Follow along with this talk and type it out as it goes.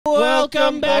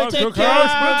Welcome back to Couch Potatoes.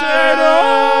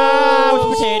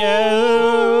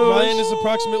 Ryan is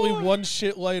approximately one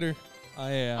shit lighter.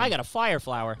 I am. I got a fire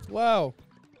flower. Wow.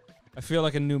 I feel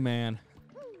like a new man.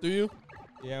 Do you?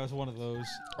 Yeah, I was one of those.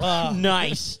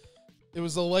 Nice. It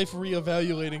was a life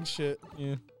reevaluating shit.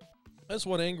 Yeah. That's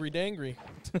one angry dangry.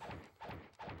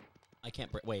 I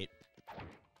can't wait.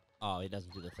 Oh, it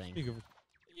doesn't do the thing.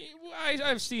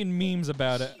 I've seen memes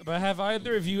about it, but have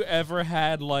either of you ever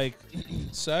had, like...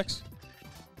 Sex?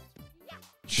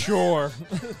 Sure.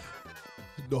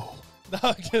 No.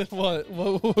 What?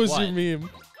 What was What? your meme?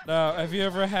 No, have you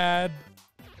ever had,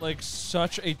 like,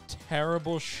 such a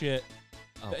terrible shit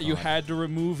that you had to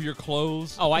remove your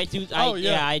clothes? Oh, I do.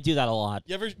 Yeah, I do that a lot.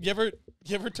 You ever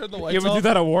turn the lights You ever off? do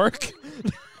that at work?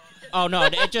 Oh no,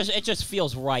 it just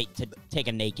feels right to take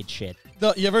a naked shit.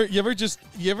 No, you ever just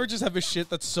have a shit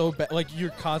that's so bad, like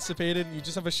you're constipated and you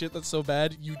just have a shit that's so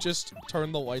bad you just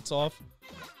turn the lights off.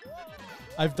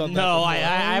 I've done that. No, before. I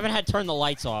haven't had turn the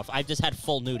lights off. I've just had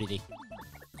full nudity.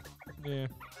 Yeah.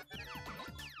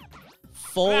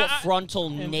 Full frontal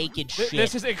naked shit.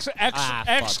 This is Fuck.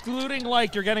 excluding,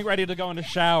 like, you're getting ready to go in the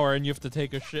shower and you have to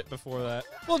take a shit before that.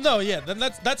 Well, no, yeah, then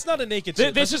that's not a naked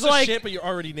shit. This That's is just a like- shit, but you're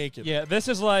already naked. Yeah, this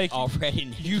is like... Already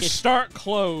naked. You start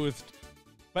clothed,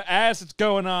 but as it's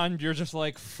going on, you're just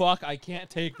like, fuck, I can't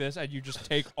take this, and you just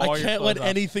take all your I can't clothes let off.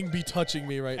 anything be touching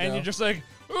me right And now. you're just like,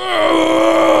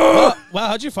 Wow,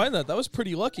 how'd you find that? That was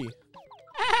pretty lucky.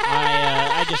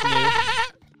 I just knew.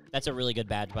 That's a really good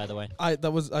badge, by the way. I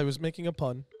was making a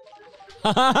pun.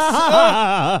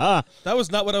 That was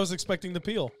not what I was expecting to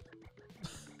peel.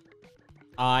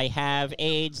 I have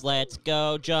AIDS. Let's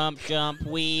go. Jump, jump.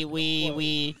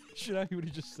 Wee. should I hear what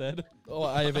he just said? Oh,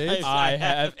 I have AIDS. I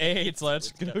have AIDS,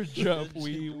 let's go jump,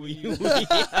 wee.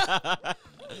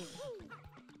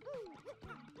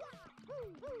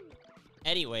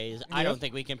 Anyways, I don't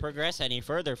think we can progress any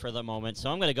further for the moment,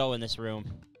 so I'm going to go in this room.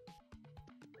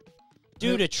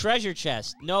 Dude, a treasure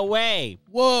chest. No way.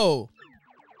 Whoa.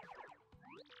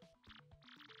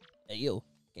 Hey, yo,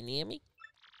 can you hear me?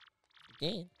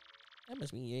 Again? That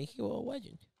must mean you're a hero of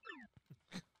legend.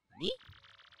 Me?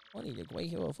 Only the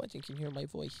great hero of legend can hear my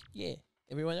voice. Yeah.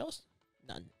 Everyone else?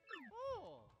 None.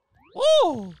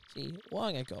 Oh! See,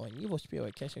 long ago, an evil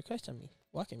spirit cast a curse on me,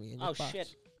 locking me in this Oh, box.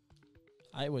 shit.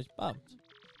 I was bummed.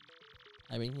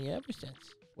 I've been here ever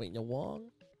since, waiting a long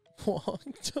time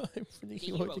for the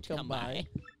hero to come by.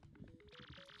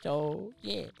 So,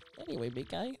 yeah. Anyway, big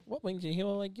guy, what brings a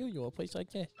hero like you to a place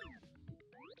like this?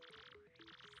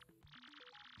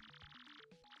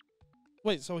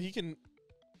 Wait, so he can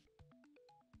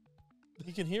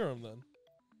hear him then?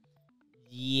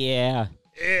 Yeah.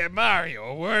 Hey, Mario,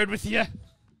 a word with you?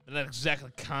 I'm not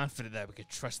exactly confident that we could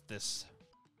trust this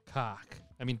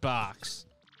box.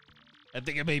 I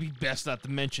think it may be best not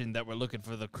to mention that we're looking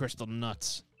for the crystal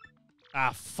nuts.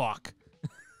 Ah, fuck.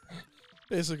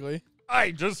 Basically.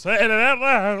 I just said it out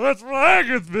loud. What's wrong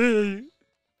with me?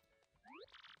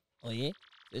 Oh, yeah?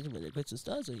 This is where the crystal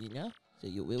stars are, you know? So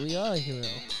you really are a hero.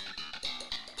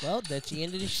 Well, that's the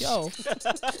end of the show.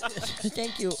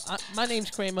 Thank you. My name's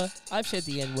Kramer. I've said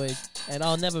the N-word, and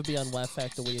I'll never be on Laugh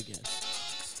Factory again.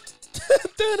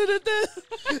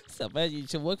 So, man, you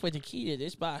should look for the key to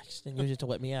this box, then use it to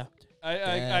let me out. I could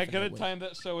have Definitely. timed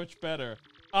that so much better.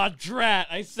 Ah, drat.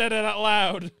 I said it out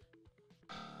loud.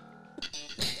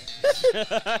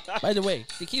 By the way,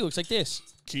 the key looks like this.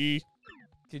 Key.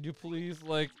 Could you please,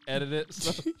 like, edit it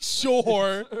so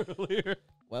Sure. earlier?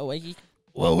 Well, Wiggy.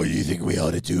 Well, what do you think we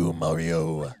ought to do,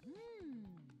 Mario?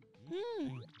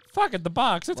 Fuck it, the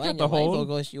box. It's got the hole.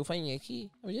 Goes, you'll find your key.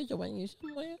 I'm just waiting you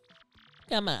somewhere.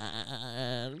 Come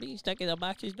on. Being stuck in a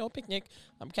box is no picnic.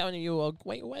 I'm counting you a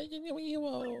great legendary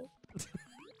hero.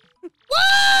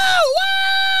 Whoa!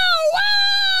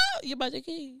 You bought the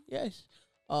key? Yes.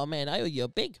 Oh, man, I owe you a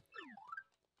big.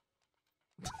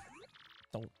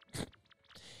 Don't.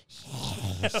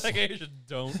 Like I just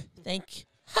don't. Thank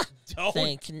Don't.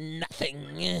 Thank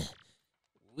nothing.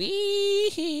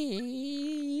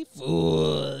 We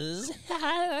fools.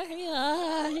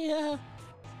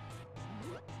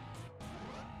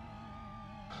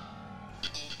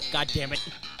 God damn it.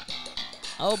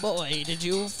 Oh boy, did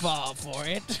you fall for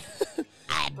it?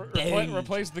 I blamed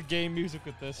Replace the game music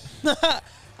with this.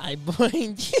 I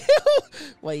blamed you.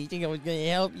 What, you think I was gonna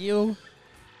help you?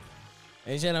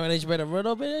 Instead, I'm gonna spend a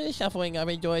little bit of shuffling I've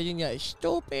enjoyed in your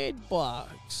stupid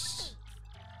box.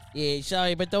 Yeah,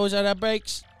 sorry, but those are the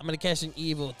breaks. I'm gonna cast an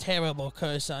evil, terrible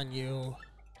curse on you.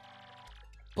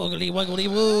 Boogly wuggly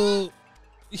woo.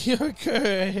 You're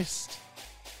cursed.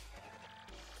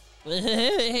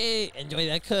 Enjoy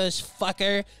that curse,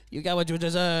 fucker. You got what you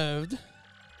deserved.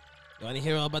 You want to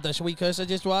hear all about the sweet curse I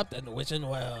just dropped? Then listen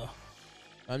well.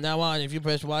 From now on, if you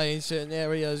press Y in certain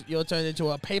areas, you'll turn into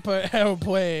a paper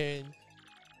airplane.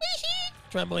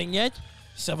 Trembling yet?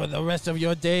 Suffer the rest of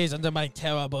your days under my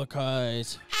terrible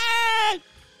curse.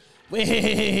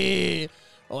 Wait!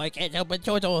 Oh, I can't help but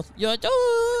chortle. You're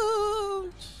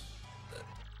doomed!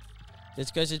 This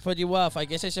curse has put you off. I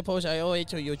guess I suppose I owe it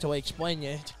to you to explain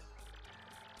it.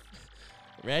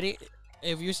 Ready?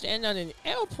 If you stand on an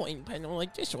airplane panel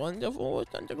like this one, the floor will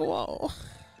start to go.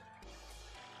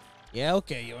 Yeah,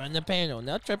 okay, you're on the panel.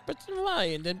 Now trip it and fly,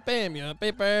 and then bam, you're a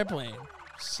paper airplane.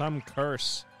 Some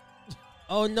curse.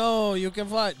 Oh no, you can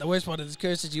fly. The worst part of this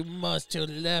curse is you must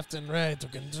tilt left and right to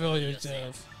control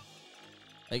yourself.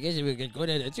 I guess if you get good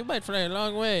at it, you might fly a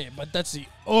long way, but that's the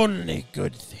only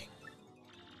good thing.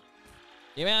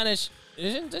 To be honest,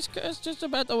 isn't this curse just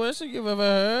about the worst thing you've ever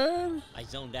heard? I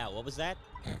zoned out. What was that?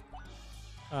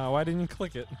 Why didn't you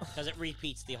click it? Because it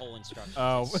repeats the whole instruction.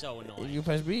 Oh. It's so If annoying. you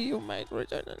press B, you might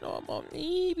return to normal.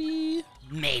 Maybe.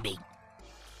 Maybe.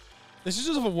 This is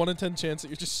just a 1 in 10 chance that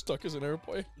you're just stuck as an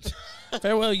airplane.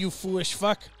 Farewell, you foolish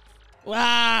fuck.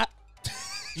 Wah!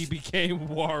 He became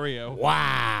Wario.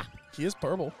 Wah! He is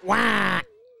purple. Wah!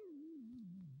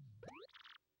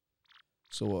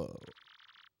 So,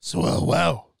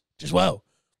 wow. Just wow.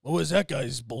 What was that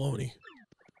guy's baloney?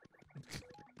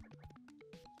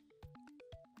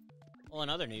 Well, in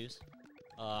other news,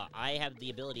 I have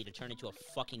the ability to turn into a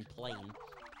fucking plane.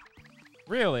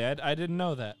 Really? I didn't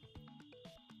know that.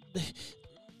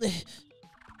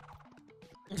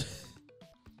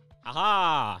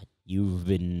 Aha! You've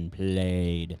been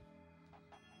played.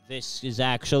 This is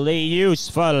actually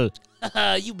useful.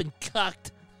 You've been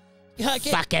cucked.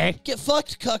 Fucker. Get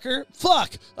fucked, cucker.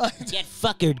 Fuck. Get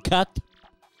fuckered, cucked.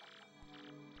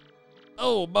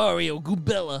 Oh, Mario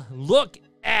Gubella, look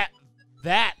at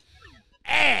that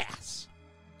ass.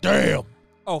 damn.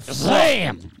 Oh, fuck.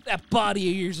 Slam! That body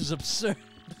of yours is absurd.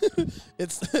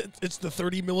 It's the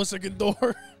 30 millisecond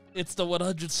door. It's the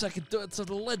 100-second door, so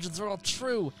the legends are all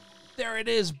true. There it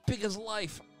is, big as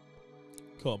life.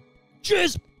 Come.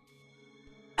 Jizz!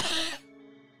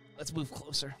 Let's move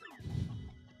closer.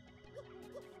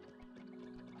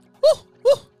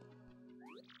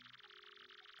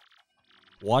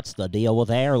 What's the deal with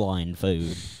airline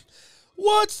food?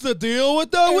 What's the deal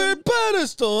with that weird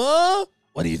pedestal, huh?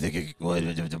 What do you think?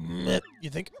 You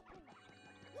think?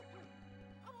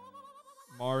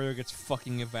 Mario gets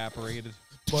fucking evaporated.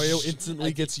 Mario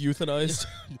instantly gets euthanized.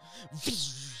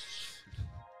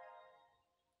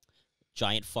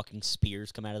 Giant fucking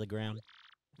spears come out of the ground.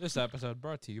 This episode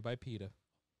brought to you by PETA.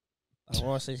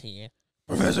 Ross is here.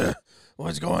 Professor,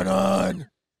 what's going on?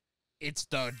 It's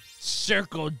the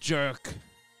circle jerk.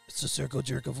 It's the circle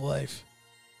jerk of life.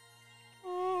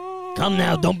 Come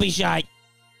now, don't be shy.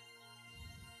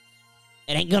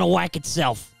 It ain't gonna whack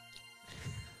itself.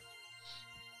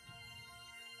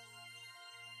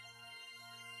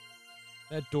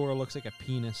 That door looks like a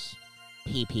penis.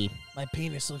 Pee pee. My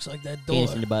penis looks like that door.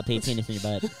 Penis in your butt, pee, penis in your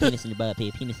butt, penis in your butt,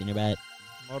 pee, penis in your butt.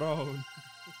 Maron.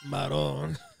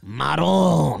 Maron.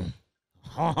 Maron.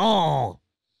 Ho ho.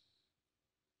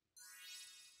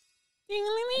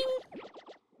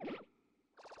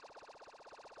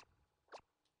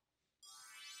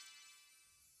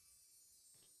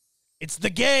 It's the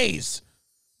gays.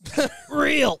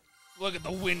 Real. Look at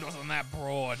the windows on that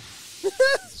broad.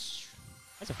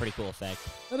 That's a pretty cool effect.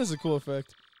 That is a cool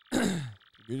effect.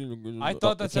 I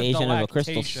thought that said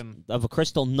Location of a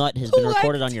crystal nut has been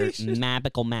recorded on your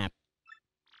magical map.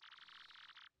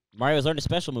 Mario has learned a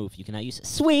special move. You can now use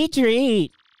Sweet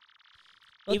Treat.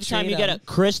 Each time you get a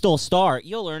crystal star,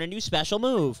 you'll learn a new special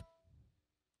move.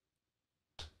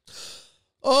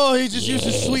 Oh, he just used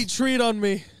a sweet treat on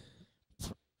me.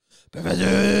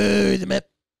 Professor, the map.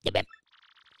 The map.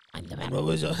 I'm the map. What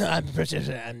was I'm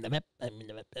Professor? I'm the map. I'm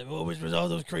the map. And what was all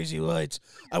those crazy lights?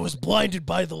 I was blinded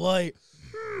by the light.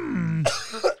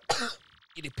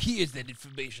 It appears that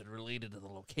information related to the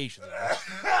location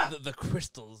of the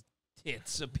crystal's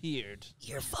tits appeared.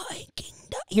 You're fine, King.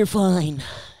 You're fine.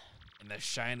 In the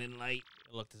shining light,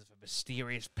 it looked as if a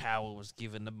mysterious power was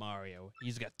given to Mario.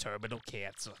 He's got terminal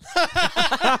cancer.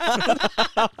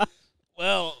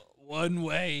 Well, one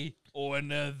way or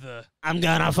another. I'm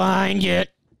gonna find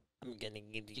it. I'm gonna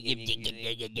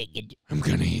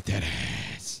eat that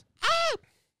ass.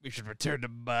 We should return to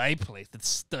my place and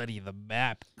study the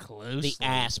map closely. The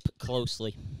asp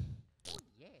closely.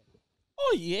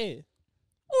 Oh, yeah.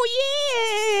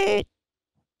 Oh, yeah.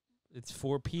 It's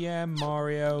 4 p.m.,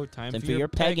 Mario. Time for your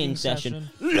pegging session.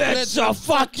 Let's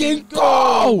fucking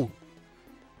go!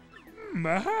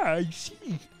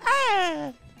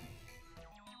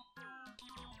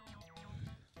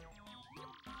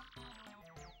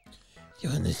 You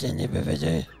understand it,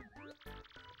 Professor?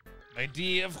 My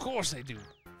dear, of course I do.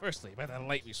 Firstly, by that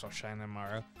light we saw shining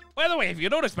tomorrow. By the way, have you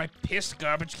noticed my pissed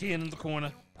garbage can in the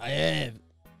corner? I have.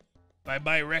 By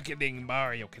my reckoning,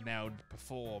 Mario can now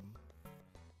perform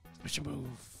special move.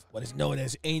 What is known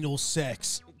as anal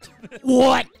sex.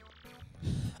 What?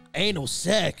 Anal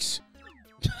sex?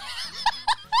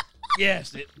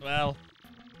 Yes, well,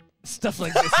 stuff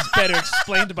like this is better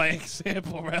explained by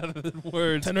example rather than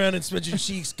words. Turn around and spread your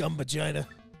cheeks, gum vagina.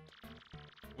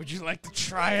 Would you like to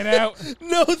try it out?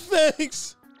 No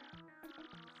thanks.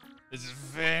 This is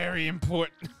very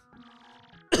important.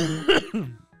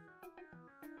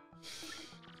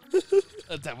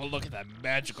 Let's have a look at that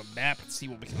magical map and see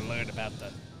what we can learn about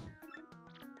the...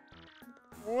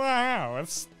 Wow,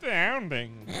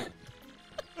 astounding.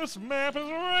 This map is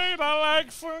great. I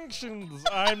like functions.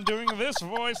 I'm doing this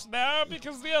voice now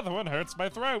because the other one hurts my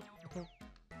throat.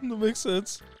 That makes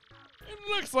sense. It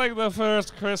looks like the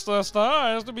first crystal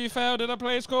star is to be found in a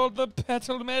place called the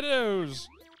Petal Meadows.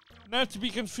 Not to be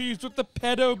confused with the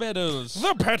Pedo Meadows.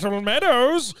 The Petal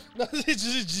Meadows? it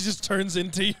just turns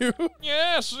into you.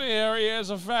 Yes, the area is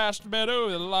a vast meadow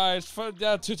that lies...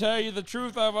 to tell you the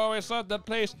truth, I've always thought that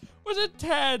place was a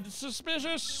tad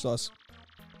suspicious. Sus.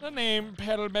 The name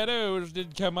Petal Meadows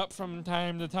did come up from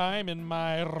time to time in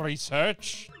my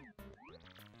research.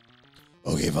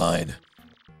 Okay, fine.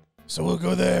 So we'll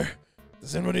go there.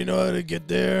 Does anybody know how to get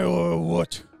there or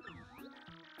what?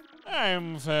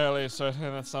 I'm fairly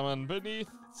certain that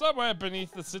somewhere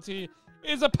beneath the city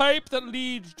is a pipe that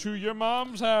leads to your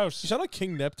mom's house. You sound like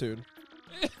King Neptune.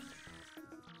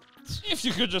 If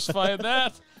you could just find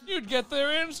that, you'd get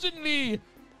there instantly.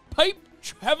 Pipe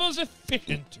travels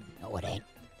efficient. No, it ain't.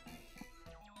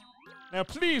 Now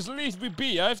please leave me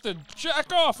be. I have to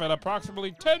jack off in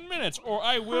approximately 10 minutes or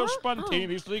I will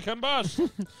spontaneously combust.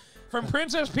 From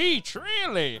Princess Peach,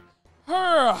 really?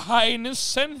 Her Highness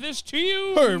sent this to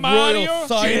you, Her Mario? Royal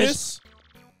Highness.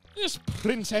 This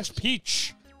Princess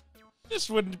Peach. This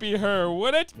wouldn't be her,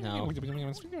 would it? No.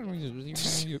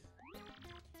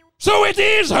 So it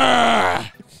is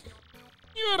her!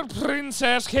 Your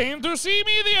princess came to see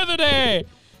me the other day.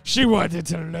 She wanted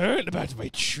to learn about my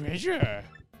treasure.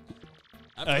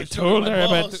 I told her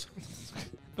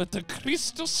about the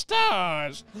crystal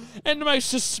stars and my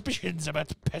suspicions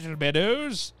about Petal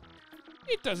Meadows.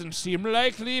 It doesn't seem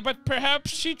likely, but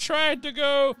perhaps she tried to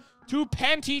go to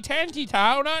Panty Tanty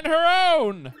Town on her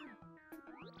own.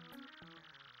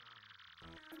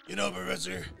 You know,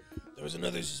 Professor, there was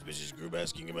another suspicious group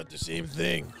asking about the same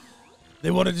thing.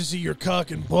 They wanted to see your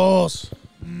cock and balls.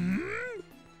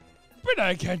 But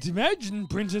I can't imagine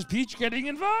Princess Peach getting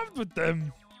involved with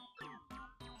them.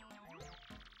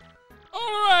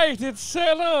 All right, it's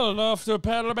settled. Off to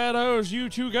Petal Meadows, you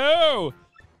two go.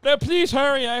 Now please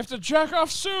hurry, I have to jack off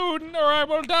soon or I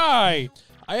will die.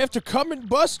 I have to come and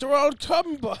bust or I'll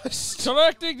come bust.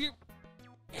 Collecting...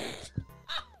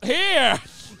 Here!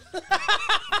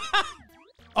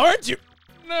 Aren't you?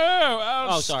 No,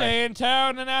 I'll stay in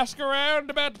town and ask around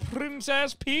about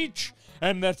Princess Peach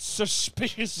and that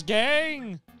suspicious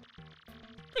gang.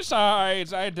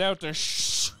 Besides, I doubt a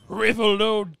shriveled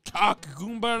old cock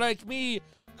goomba like me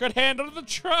could handle the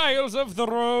trials of the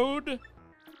road.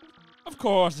 Of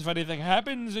course, if anything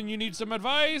happens and you need some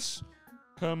advice,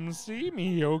 come see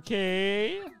me,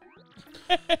 okay?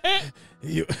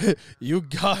 You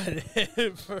got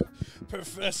it,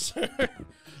 Professor.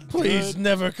 Please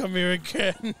never come here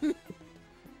again.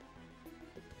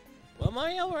 Well,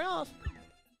 Mario, we're off.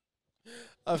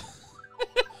 I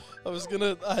was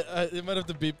gonna. I might have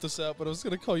to beep this out, but I was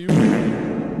gonna call you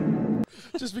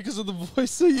just because of the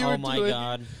voice that you were doing. Oh my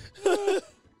god.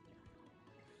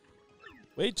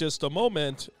 Wait just a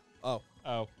moment. Oh,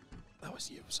 That was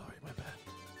you. Sorry, my bad.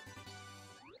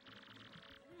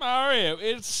 Mario,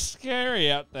 it's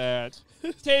scary out there.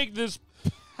 Take this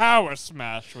power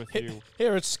smash with you.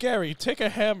 here it's scary. Take a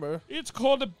hammer. It's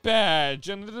called a badge,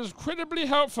 and it is incredibly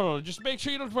helpful. Just make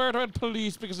sure you don't wear it around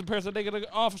police because impersonating an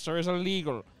officer is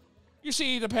illegal. You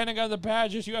see, depending on the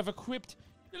badges you have equipped,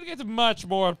 you'll get much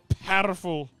more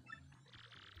powerful.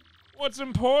 What's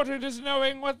important is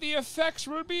knowing what the effects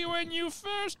will be when you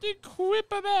first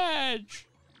equip a badge.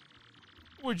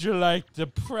 Would you like to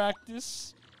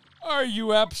practice? Are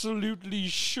you absolutely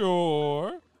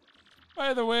sure?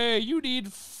 By the way, you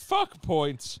need fuck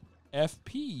points,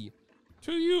 FP,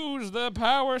 to use the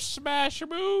power smash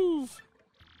move.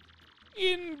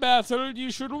 In battle, you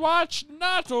should watch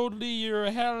not only your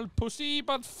hell pussy,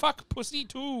 but fuck pussy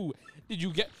too. Did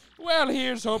you get... Well,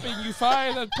 here's hoping you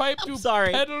find that pipe to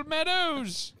Petal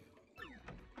Meadows.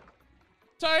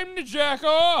 Time to jack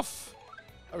off.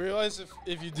 I realize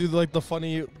if you do like the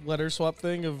funny letter swap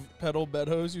thing of pedal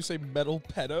meadows, you say metal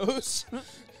pedos.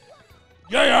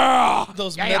 Yeah!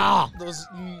 those Yeah! those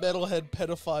metalhead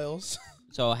pedophiles.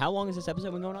 So how long is this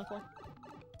episode been going on for?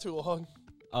 Too long.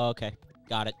 Oh, okay.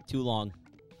 Got it. Too long.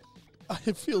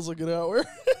 It feels like an hour.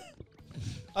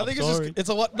 I think sorry. it's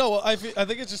a lot. No, I think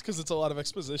it's just because it's a lot of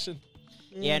exposition.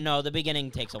 Yeah, no, the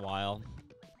beginning takes a while.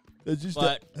 Just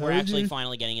But we're actually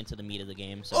finally getting into the meat of the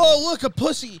game. So. Oh, look, a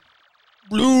pussy.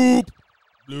 Bloop.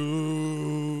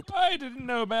 Bloop. I didn't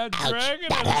know about Ouch.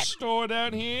 Dragon at a store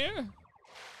down here.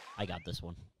 I got this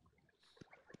one.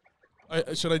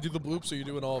 Should I do the bloops or are you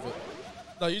doing all of it?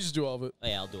 No, you just do all of it. Oh,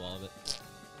 yeah, I'll do all of it.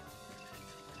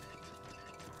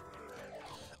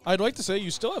 I'd like to say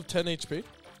you still have 10 HP.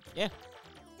 Yeah.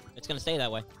 It's going to stay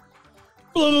that way.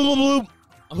 Bloop, bloop, bloop.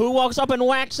 Who walks up and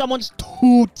whacks someone's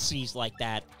tootsies like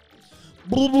that?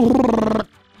 Bloop, bloop.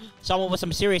 Someone with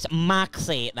some serious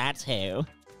moxie, that's who.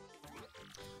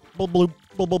 Bloop, bloop,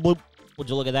 bloop, bloop, bloop. Would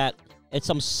you look at that? It's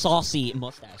some saucy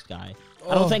mustache guy.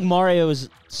 I don't think Mario is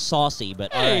saucy,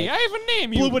 but Hey, all I have a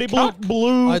name, you Bloopity cock. bloop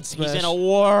bloop. I'd He's smash. in a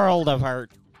world of hurt.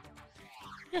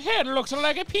 Your head looks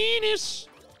like a penis.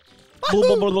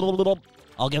 Bloop, bloop, bloop, bloop, bloop.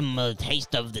 I'll give him a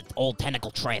taste of the old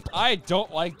tentacle tramp. I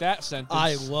don't like that sentence.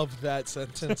 I love that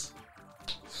sentence.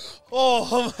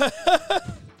 Oh,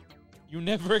 You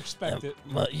never expect it.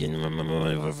 But you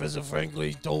remember Professor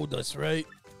Franklin told us, right?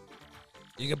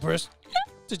 You can press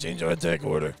to change our attack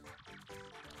order.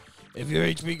 If your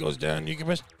HP goes down, you can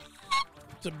press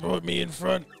to put me in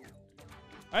front.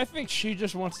 I think she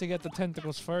just wants to get the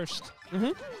tentacles first.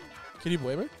 Can you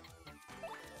blame her?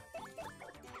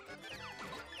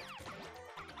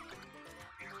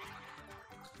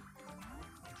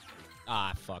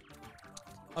 Ah, fuck.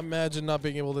 Imagine not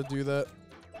being able to do that.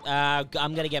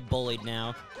 I'm gonna get bullied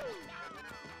now.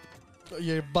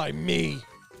 Yeah, by me.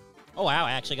 Oh, wow,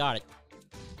 I actually got it.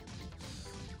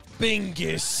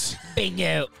 Bingus.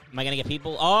 Bingo. Am I gonna get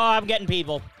people? Oh, I'm getting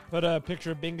people. Put a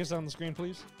picture of Bingus on the screen,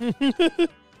 please.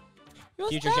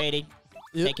 Future Shady.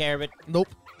 Yep. Take care of it. Nope.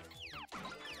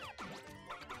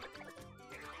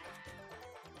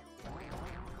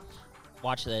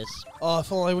 Watch this. Oh,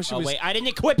 if only I wish it Oh, was. wait, I didn't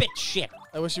equip it. Shit.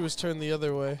 I wish it was turned the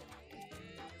other way.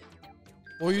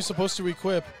 What were you supposed to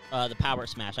equip? The power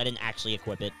smash. I didn't actually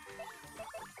equip it.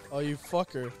 Oh, you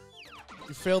fucker.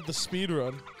 You failed the speed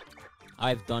run.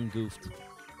 I've done goofed.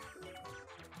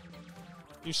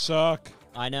 You suck.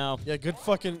 I know. Yeah, good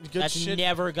fucking good That's shit.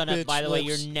 never gonna. bitch By the way,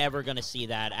 lips. you're never gonna see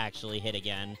that actually hit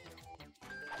again.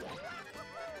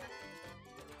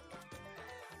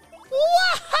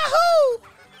 Wahoo!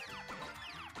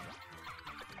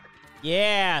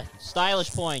 Yeah,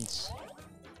 stylish points.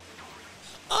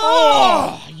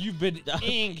 Oh, you've been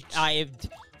inked.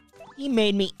 He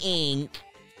made me ink.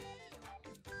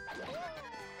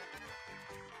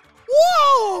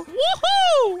 Whoa!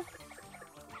 Woohoo!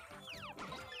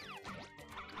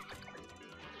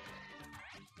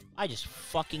 I just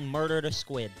fucking murdered a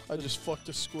squid. I just fucked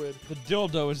a squid. The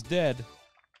dildo is dead.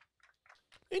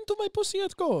 Into my pussy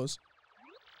it goes.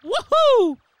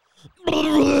 Woohoo!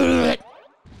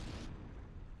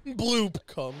 Bloop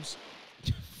comes.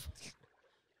 Just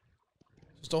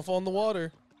don't fall in the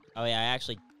water. Oh yeah, I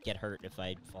actually get hurt if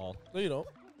I fall. No, you don't.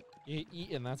 You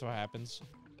eat and that's what happens.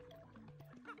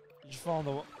 You just fall in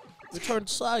the water. You turned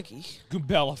soggy.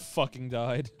 Goobella fucking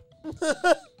died.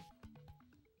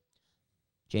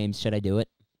 James, should I do it?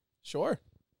 Sure.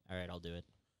 All right, I'll do it.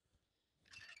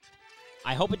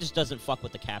 I hope it just doesn't fuck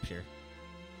with the capture.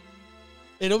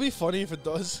 It'll be funny if it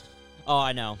does. Oh,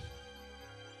 I know.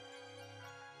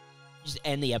 Just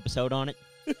end the episode on it.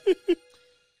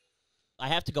 I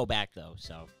have to go back, though,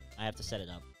 so I have to set it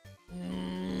up.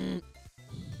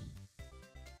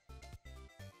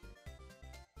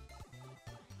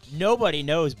 Nobody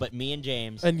knows but me and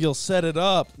James. And you'll set it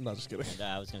up. No, just kidding. And,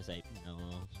 I was going to say,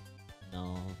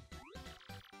 no.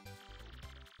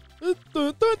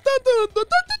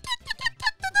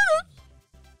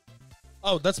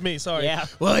 Oh, that's me. Sorry. Yeah.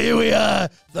 Well, here we are,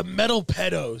 the Metal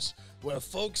Pedos, where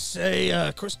folks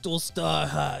say Crystal Star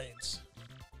hides.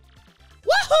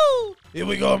 Woohoo! Here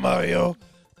we go, Mario.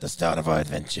 The start of our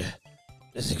adventure.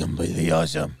 This is completely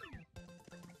awesome.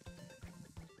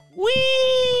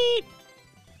 Whee!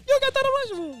 You got that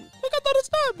mushroom. You got that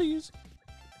star bees.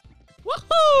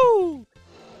 Woohoo!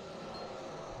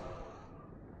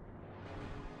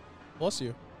 Bless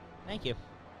you. Thank you.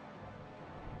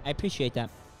 I appreciate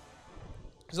that.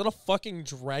 Is that a fucking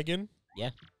dragon?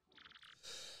 Yeah.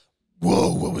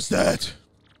 Whoa, what was that?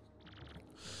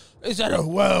 Is that a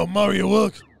wow Mario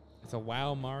look? It's a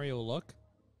wow Mario look.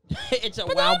 It's a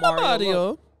wow Mario.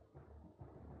 look.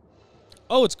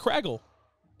 Oh, it's Craggle.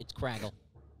 It's Craggle.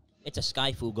 It's a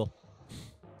Skyfoogle.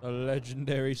 The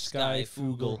legendary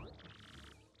Skyfoogle.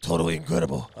 Totally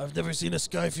incredible. I've never seen a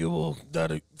Skyfoogle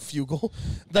that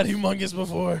humongous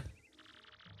before.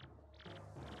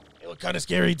 It looked kind of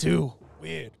scary too.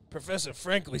 Weird. Professor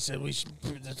Frankly said we should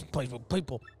play with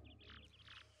people.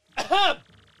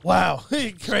 Wow,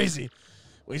 crazy.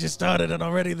 We just started and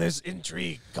already there's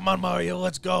intrigue. Come on, Mario,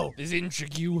 let's go. There's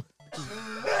intrigue.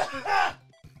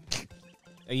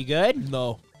 Are you good?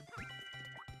 No.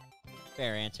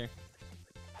 Fair answer.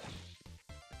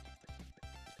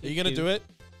 Are you gonna do it?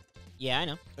 Yeah, I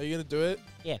know. Are you gonna do it?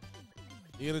 Yeah.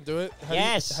 You gonna do it?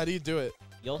 Yes. How do you do it?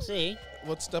 You'll see.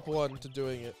 What's step 1 to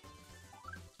doing it?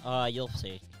 You'll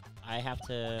see. I have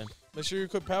to... Make sure you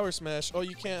quit power smash. Oh,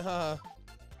 you can't, huh?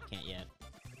 Can't yet.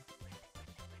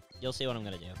 You'll see what I'm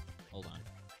gonna do. Hold on.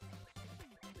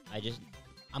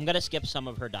 I'm gonna skip some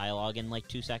of her dialogue in like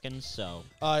 2 seconds, so...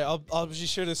 I'll be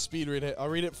sure to speed read it. I'll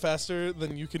read it faster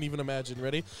than you can even imagine.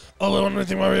 Ready? Oh, I don't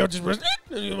think Mario just press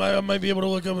it. I might be able to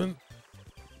look up and...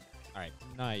 Alright.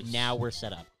 Nice. Now we're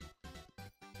set up.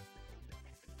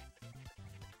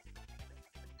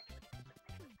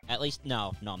 At least,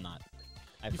 no, I'm not.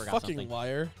 I You forgot fucking something.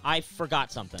 liar. I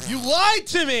forgot something. You lied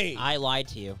to me! I lied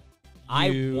to you.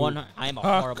 You I'm a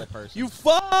fuck. horrible person. You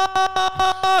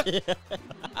fuck!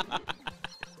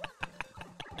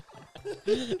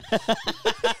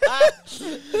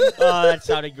 Oh, that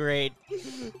sounded great.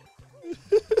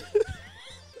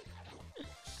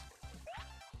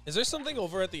 Is there something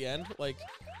over at the end? Like,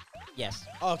 Yes.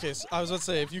 okay, so I was about to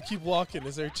say, if you keep walking,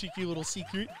 is there a cheeky little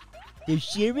secret? There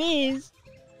sure is.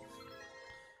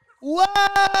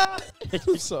 What?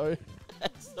 I'm sorry.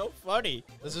 That's so funny.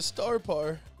 There's a star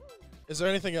par. Is there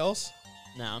anything else?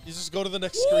 No. You just go to the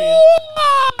next screen.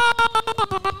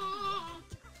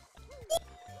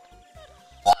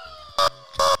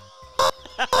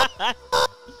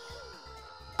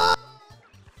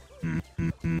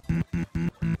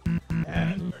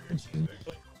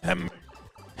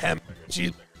 Ham,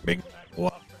 cheese, big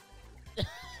what? So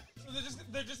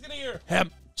they're just gonna hear.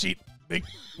 Ham, cheese, big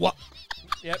what?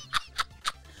 Yep.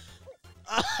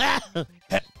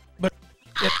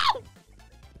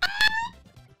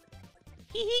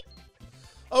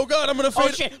 Oh god, I'm gonna Oh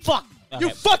fade. shit! Fuck! You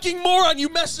Okay. fucking moron! You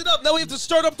messed it up. Now we have to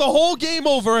start up the whole game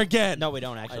over again. No, we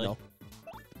don't actually. know.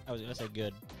 I was gonna say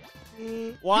good.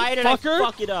 Why did fucker. I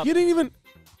fuck it up? You didn't even.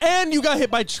 And you got hit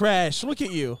by trash. Look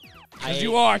at you. Because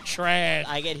you are trash.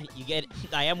 I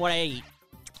am what I eat.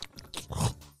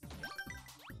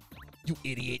 You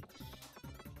idiot.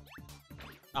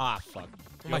 Ah, fuck.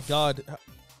 Oh my god.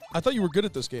 I thought you were good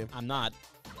at this game. I'm not.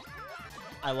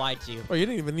 I lied to you. Oh, you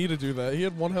didn't even need to do that. He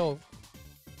had 1 health.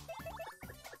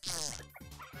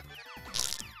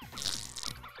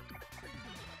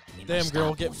 Give me my Damn, girl,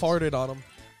 stop get ones. farted on him.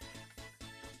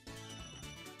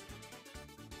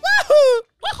 Woohoo!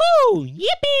 Woohoo!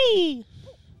 Yippee!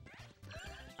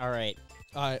 All right,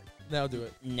 Alright, now do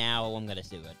it. now I'm gonna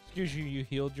do it. Excuse you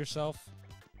healed yourself?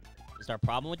 Is there a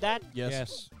problem with that?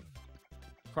 Yes.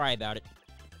 Cry about it.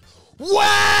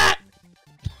 What?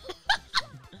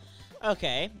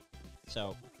 Okay,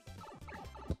 so.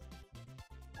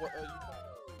 What,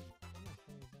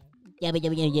 Yeah.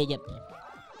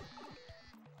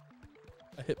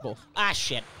 I hit both. Ah,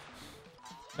 shit.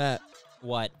 Matt,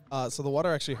 What? so the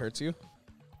water actually hurts you?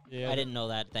 Yeah. I didn't know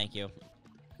that. Thank you.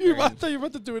 I thought you were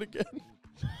about to do it again.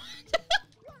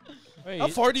 Wait, How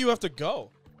far do you have to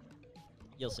go?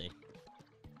 You'll see.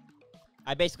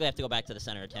 I basically have to go back to the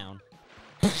center of town.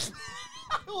 I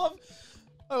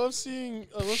love seeing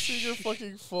your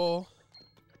fucking full.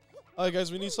 Alright,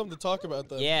 guys, we need something to talk about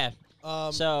then. Yeah.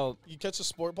 So You catch a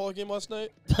sport ball game last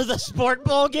night? the sport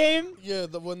ball game. Yeah,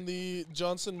 when the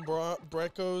Johnson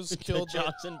Brancos killed the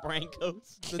Johnson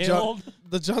Brancos.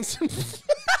 the Johnson.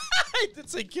 I did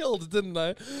say killed, didn't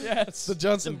I? Yes. The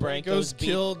Johnson The Brancos Brancos beat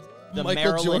killed The Michael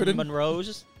Marilyn Jordan.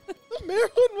 Monroes. The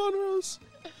Marilyn Monroes.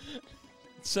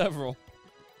 Several.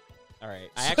 All right.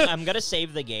 I'm gonna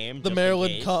save the game. The just in Marilyn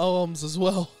case. columns as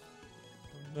well.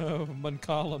 No,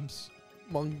 Muncolums.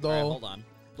 All right, Mongdol. hold on.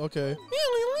 Okay.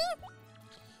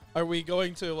 Are we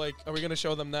going to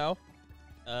show them now?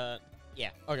 Yeah.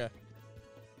 Okay.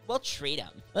 We'll treat him.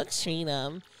 Let's treat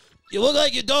him. You look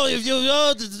like you don't. If you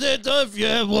don't, it's that tough.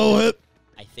 Yeah, blow it.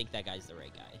 I think that guy's the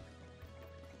right guy.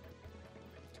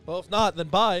 Well, if not, then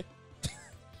bye.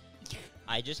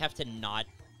 I just have to not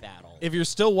battle. If you're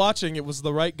still watching, it was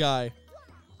the right guy.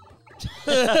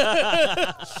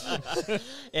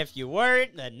 If you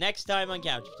weren't, then next time on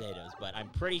Couch Potatoes. But I'm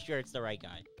pretty sure it's the right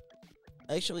guy.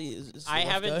 Actually, is I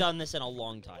haven't done this in a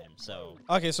long time, so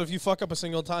Okay, so if you fuck up a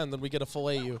single time, then we get a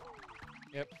fillet you.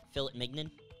 Philip Mignon.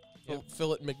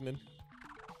 Fillet Mignon.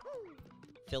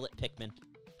 Fillet Pikmin.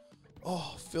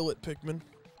 Oh, Fillet Pikmin.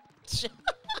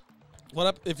 What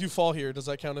up? If you fall here, does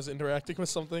that count as interacting with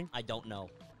something? I don't know.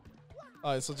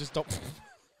 Alright, so just don't.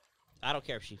 I don't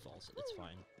care if she falls. It's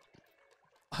fine.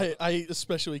 I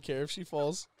especially care if she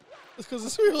falls. It's because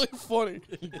it's really funny.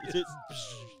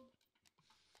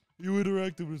 You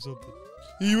interacted with something.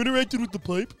 You interacted with the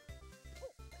pipe?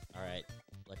 All right,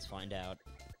 let's find out.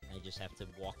 I just have to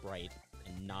walk right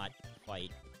and not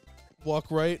fight.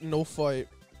 Walk right, no fight.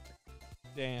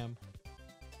 Damn.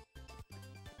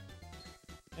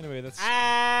 Anyway, that's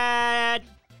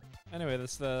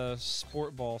the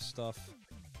sport ball stuff.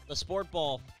 The sport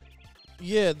ball.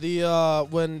 Yeah, the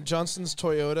when Johnson's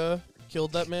Toyota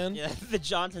killed that man. Yeah, the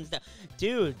Johnsons.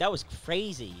 Dude, that was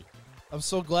crazy. I'm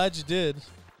so glad you did.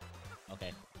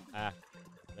 Okay.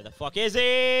 Where the fuck is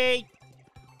he?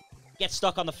 Get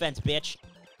stuck on the fence, bitch.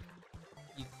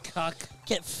 You cuck.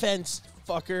 Get fenced,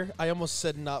 fucker. I almost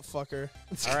said not fucker.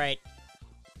 All right.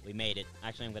 We made it.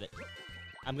 Actually,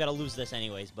 I'm gonna lose this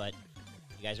anyways, but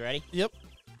you guys ready? Yep.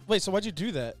 Wait, so why'd you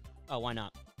do that? Oh, why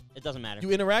not? It doesn't matter. You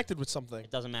interacted with something.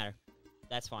 It doesn't matter.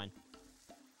 That's fine.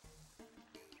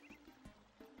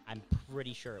 I'm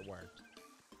pretty sure it worked.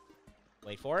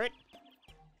 Wait for it.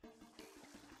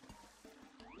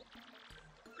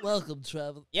 Welcome,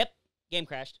 travel. Yep. Game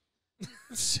crashed.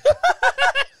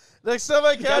 Next time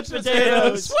I catch Couch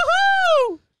potatoes.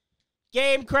 Woohoo!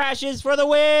 Game crashes for the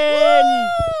win!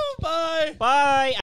 Woo! Bye. Bye.